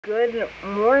Good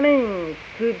morning.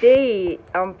 Today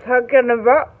I'm talking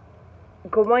about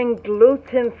going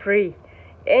gluten free.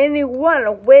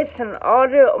 Anyone with an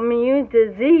autoimmune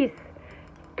disease,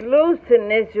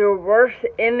 gluten is your worst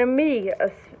enemy.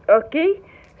 Okay?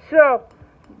 So,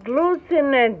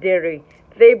 gluten and dairy,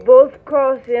 they both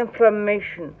cause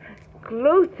inflammation.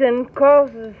 Gluten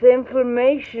causes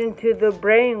inflammation to the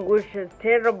brain, which is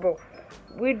terrible.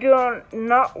 We do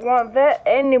not want that.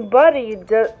 Anybody,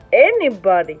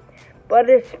 but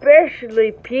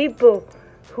especially people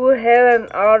who have an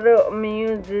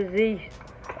autoimmune disease.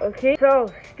 Okay, so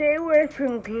stay away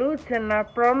from gluten. I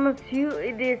promise you,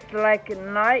 it is like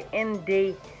night and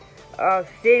day.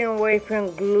 Staying away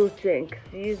from gluten.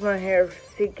 Excuse my hair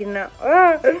sticking out.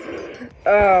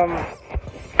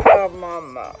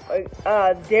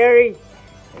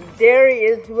 Dairy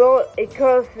as well, it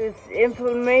causes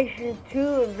inflammation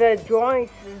to the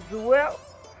joints as well.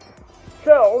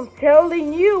 So I'm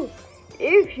telling you,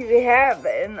 if you have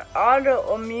an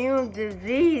autoimmune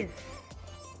disease,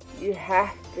 you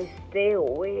have to stay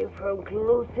away from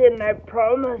gluten. I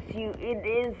promise you, it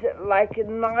is like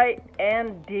night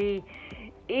and day.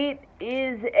 It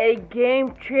is a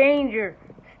game changer.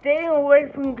 Staying away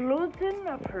from gluten,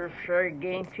 for sure,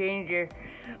 game changer.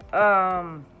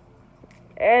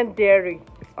 And dairy,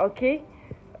 okay?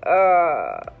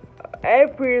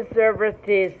 And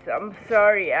preservatives. I'm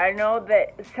sorry, I know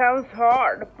that sounds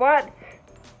hard, but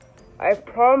I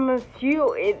promise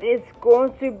you it is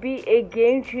going to be a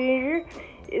game changer.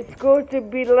 It's going to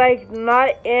be like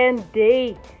night and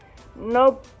day.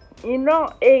 Nobody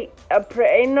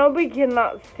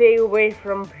cannot stay away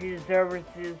from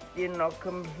preservatives,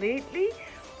 completely.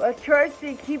 But try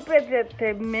to keep it at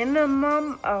the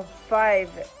minimum of 5.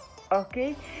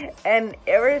 Okay, and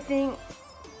everything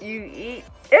you eat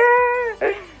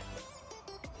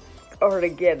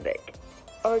organic.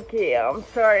 Okay, I'm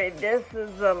sorry, this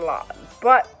is a lot,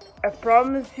 but I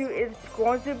promise you it's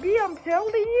going to be, I'm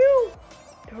telling you,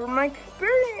 from my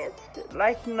experience,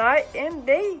 like night and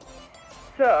day.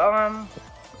 So,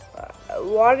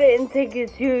 water intake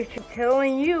is huge. I'm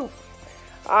telling you,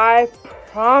 I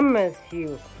promise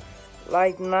you,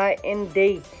 like night and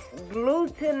day.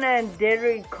 Gluten and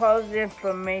dairy cause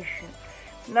inflammation.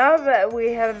 Now that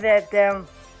we have that down,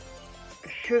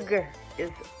 sugar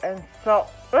and salt.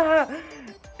 I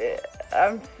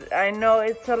know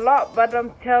it's a lot, but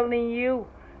I'm telling you,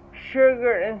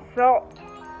 sugar and salt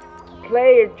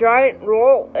play a giant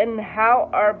role in how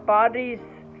our bodies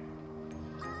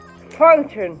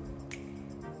function.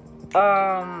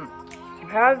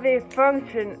 How they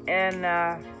function and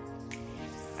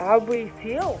how we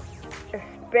feel.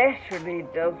 Especially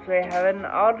those who have an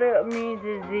autoimmune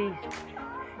disease.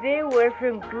 Stay away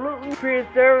from gluten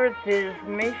preservatives.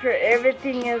 Make sure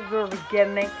everything is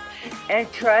organic and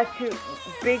try to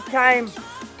big time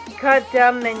cut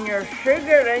down on your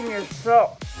sugar and your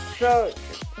salt. So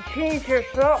change your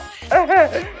salt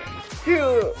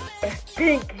to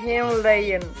pink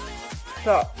Himalayan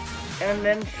salt. And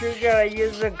then sugar, I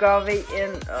use agave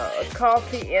in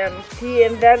coffee and tea,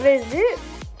 and that is it.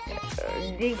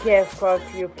 Decaf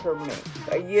coffee for me.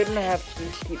 You don't have to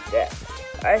keep that.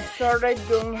 I started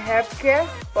doing half calf,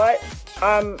 but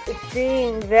I'm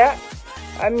seeing that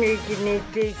I'm making it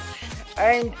big.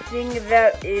 I'm seeing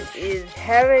that it is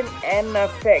having an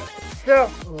effect. So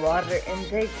water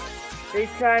intake this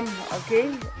time,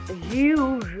 okay?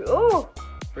 Huge. Oh,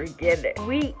 forget it.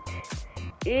 Wheat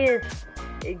is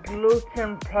a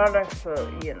gluten product, so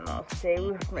stay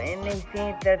away from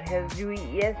anything that has wheat.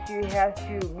 Yes, you have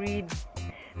to read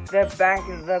the back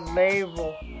of the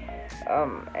label,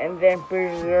 and then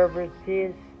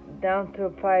preservatives down to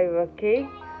 5. Okay,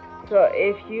 so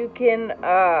if you can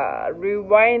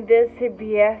rewind this if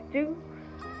you have to,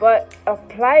 but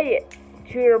apply it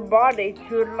to your body,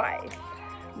 to your life.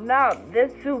 Now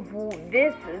this is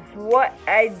what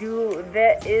I do.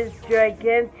 That is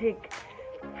gigantic.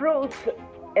 Fruits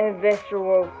and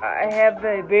vegetables. I have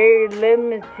a very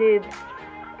limited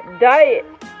diet,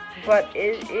 but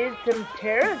it is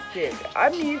imperative.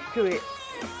 I'm used to it.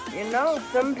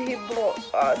 Some people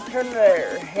turn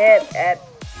their head at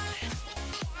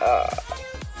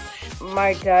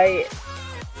my diet.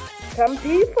 Some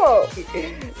people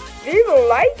don't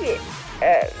like it.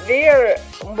 They're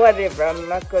whatever. I'm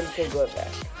not going to go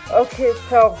there. Okay,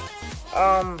 so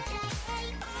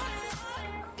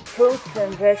fruits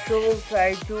and vegetables.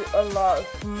 I do a lot of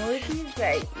smoothies.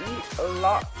 I eat a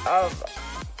lot of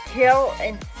kale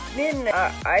and spinach.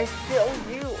 I still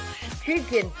do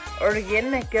chicken,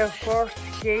 organic, of course,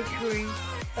 cage-free.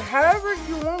 However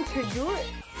you want to do it.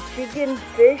 Chicken,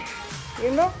 fish,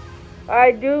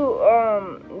 I do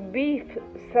beef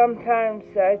sometimes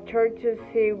try to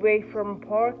stay away from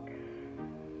pork.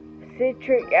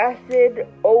 Citric acid,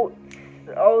 oats.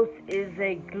 Oats is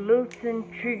a gluten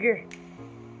trigger.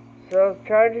 So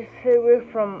try to stay away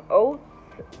from oats.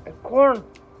 Corn.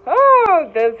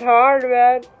 Oh, that's hard,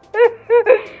 man.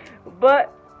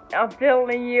 But I'm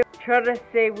telling you, try to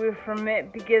stay away from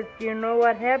it, because you know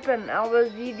what happened? I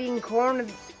was eating corn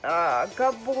a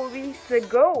couple of weeks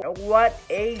ago. What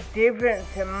a difference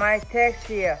in my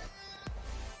ataxia.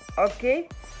 Okay,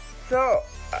 so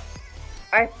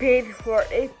I paid for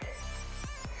it.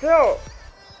 So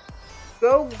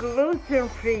go gluten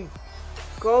free,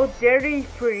 go dairy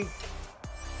free.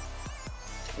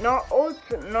 No oats,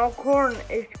 no corn.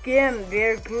 Again,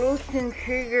 they're gluten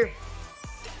triggers.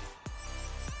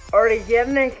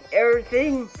 Organic,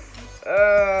 everything.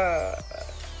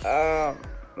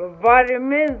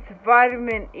 Vitamins.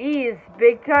 Vitamin E is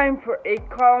big time for it.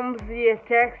 Calms the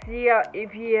ataxia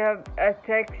if you have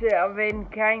ataxia of any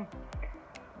kind.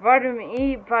 Vitamin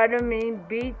E, vitamin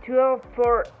B12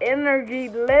 for energy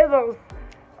levels.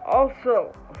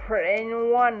 Also for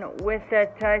anyone with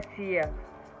ataxia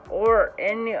or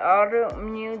any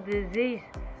autoimmune disease.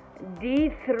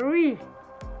 D3,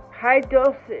 high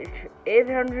dosage,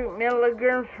 800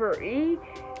 milligrams for E.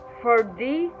 For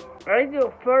D, I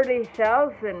do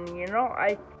 40,000,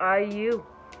 IU.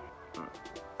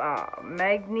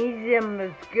 Magnesium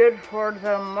is good for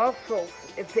the muscles.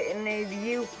 If any of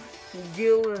you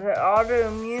deal with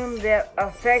autoimmune that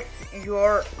affects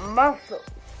your muscles,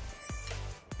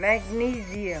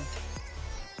 magnesium.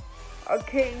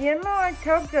 Okay, I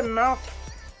talked enough.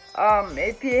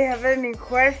 If you have any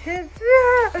questions,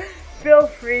 feel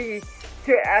free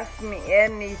to ask me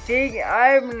anything.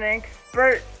 I'm an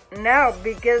expert now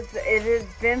because it has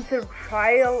been through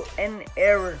trial and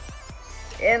error.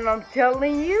 And I'm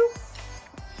telling you,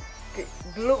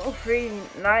 gluten-free,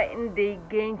 night and day,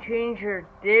 game changer,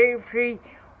 dairy-free,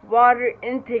 water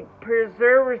intake,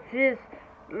 preservatives,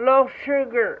 low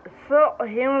sugar, salt,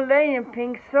 Himalayan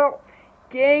pink salt,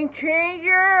 game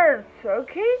changers,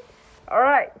 okay?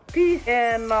 Alright, peace,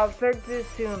 and I'll talk to you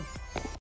soon.